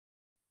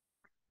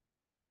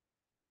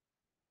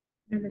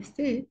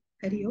Namaste,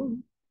 Hari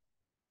Om.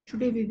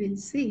 Today we will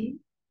see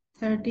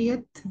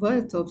 30th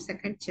verse of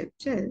second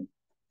chapter.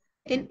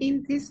 And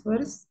in this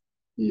verse,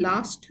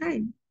 last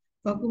time,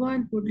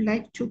 Bhagavan would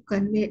like to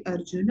convey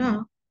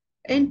Arjuna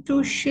and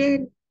to share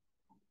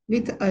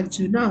with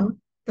Arjuna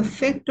the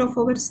fact of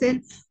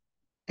ourself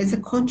as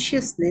a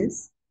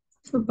consciousness.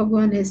 So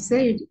Bhagavan has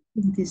said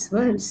in this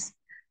verse,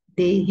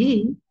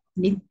 Dehi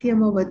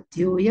nityam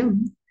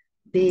avadhyoyam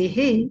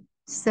dehe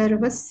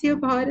sarvasya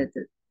bharat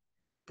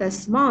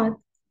tasmat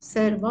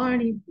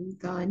sarvani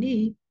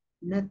bhutani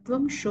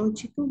natvam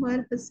shochitum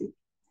arhasi.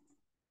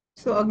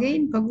 So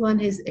again,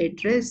 Bhagavan has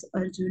addressed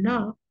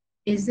Arjuna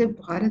as a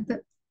Bharata.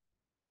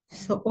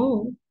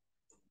 So,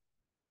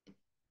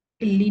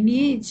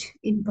 lineage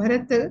in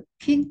Bharata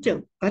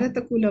kingdom,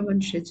 Bharata Kula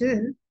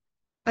Vanshaja,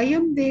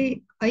 Ayam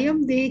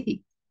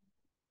Dehi.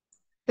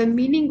 The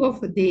meaning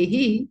of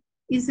Dehi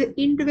is an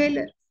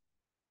indweller.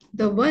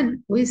 The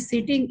one who is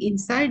sitting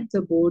inside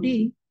the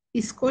body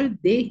is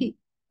called Dehi,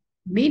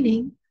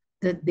 meaning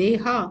the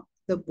Deha,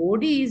 the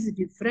body is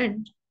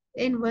different,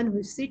 and one who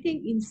is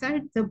sitting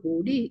inside the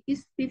body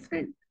is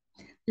different.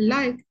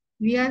 Like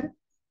we are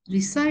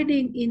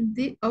residing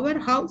in our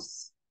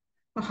house.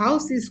 A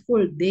house is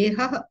called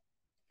Deha.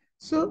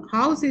 So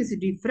house is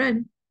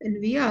different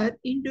and we are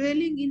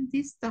indwelling in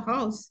the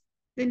house,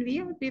 then we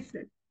are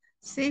different.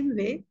 Same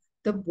way,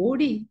 the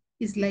body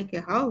is like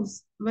a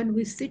house. When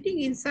we're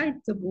sitting inside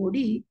the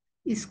body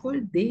is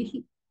called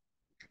Dehi.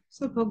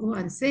 So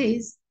Bhagavan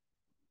says,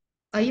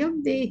 I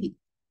am Dehi.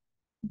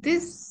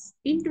 This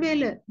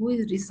indweller who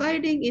is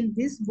residing in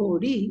this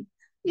body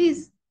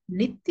is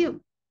Nityam.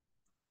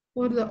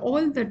 For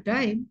all the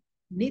time,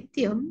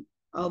 Nityam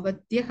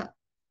Avadhyaha.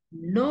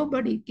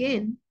 Nobody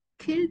can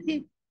kill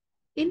him.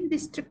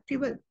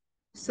 Indestructible.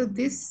 So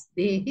this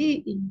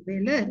Dehi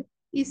indweller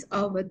is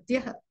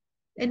Avadhyaha.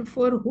 And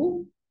for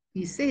whom?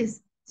 He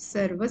says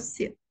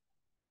Sarvasya.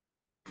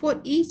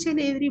 For each and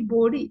every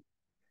body,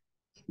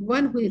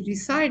 one who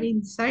resides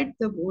inside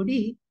the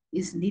body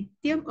is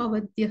Nityam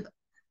Avadhyaha.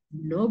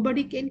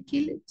 Nobody can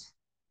kill it.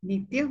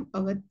 Nityam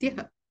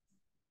Avadhyaha.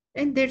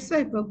 And that's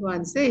why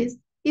Bhagavan says,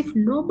 if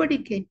nobody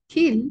can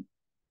kill,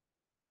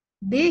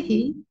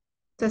 Dehi,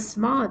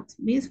 Tasmat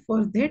means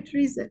for that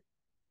reason.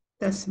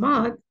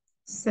 Tasmat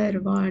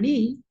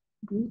Sarvani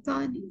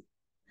Bhutani.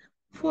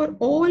 For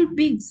all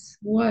beings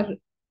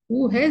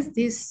who has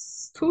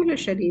this sthula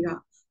sharira,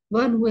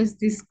 one who has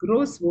this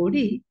gross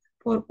body,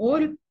 for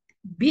all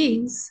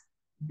beings,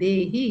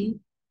 Dehi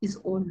is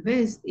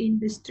always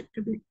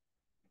indestructible.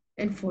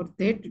 And for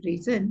that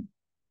reason,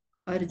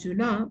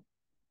 Arjuna,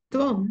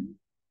 Tvam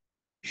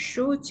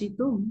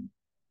Shochitum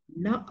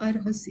Na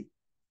Arhasi.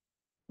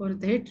 For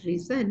that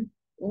reason,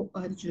 O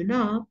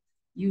Arjuna,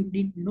 you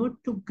need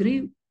not to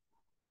grieve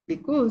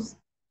because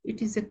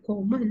it is a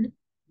common,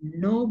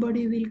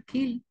 nobody will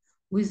kill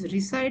who is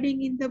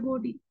residing in the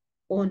body.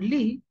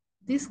 Only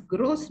this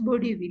gross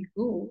body will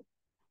go,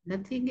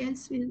 nothing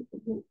else will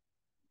go.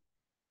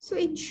 So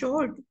in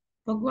short,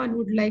 Bhagavan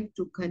would like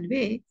to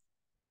convey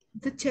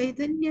the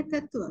Chaitanya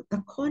Tattva,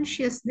 the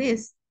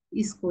consciousness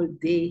is called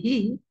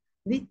Dehi,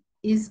 which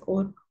is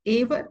or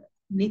ever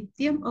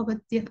Nityam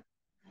Avadhya.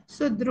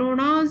 So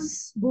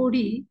Drona's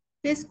body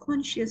has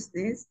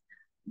consciousness,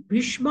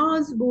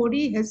 Bhishma's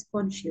body has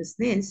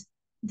consciousness.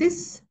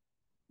 This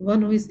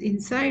one who is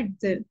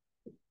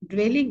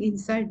dwelling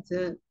inside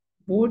the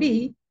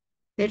body,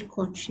 that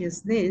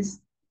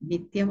consciousness,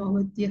 Nityam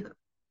Avadhya.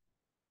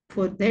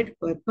 For that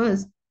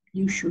purpose,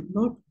 you should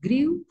not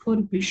grieve for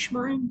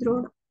Bhishma and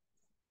Drona.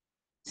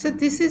 So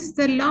this is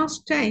the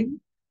last time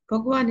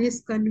Bhagavan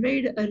has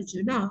conveyed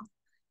Arjuna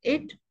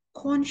at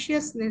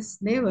consciousness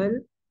level,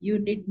 you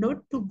need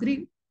not to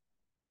grieve.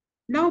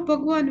 Now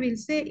Bhagavan will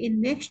say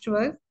in next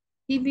verse,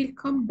 he will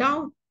come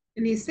down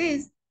and he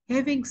says,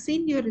 having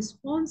seen your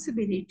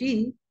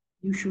responsibility,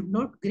 you should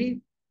not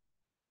grieve.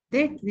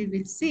 That we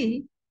will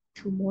see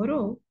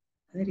tomorrow.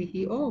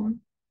 Hari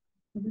Om.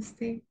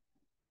 Namaste.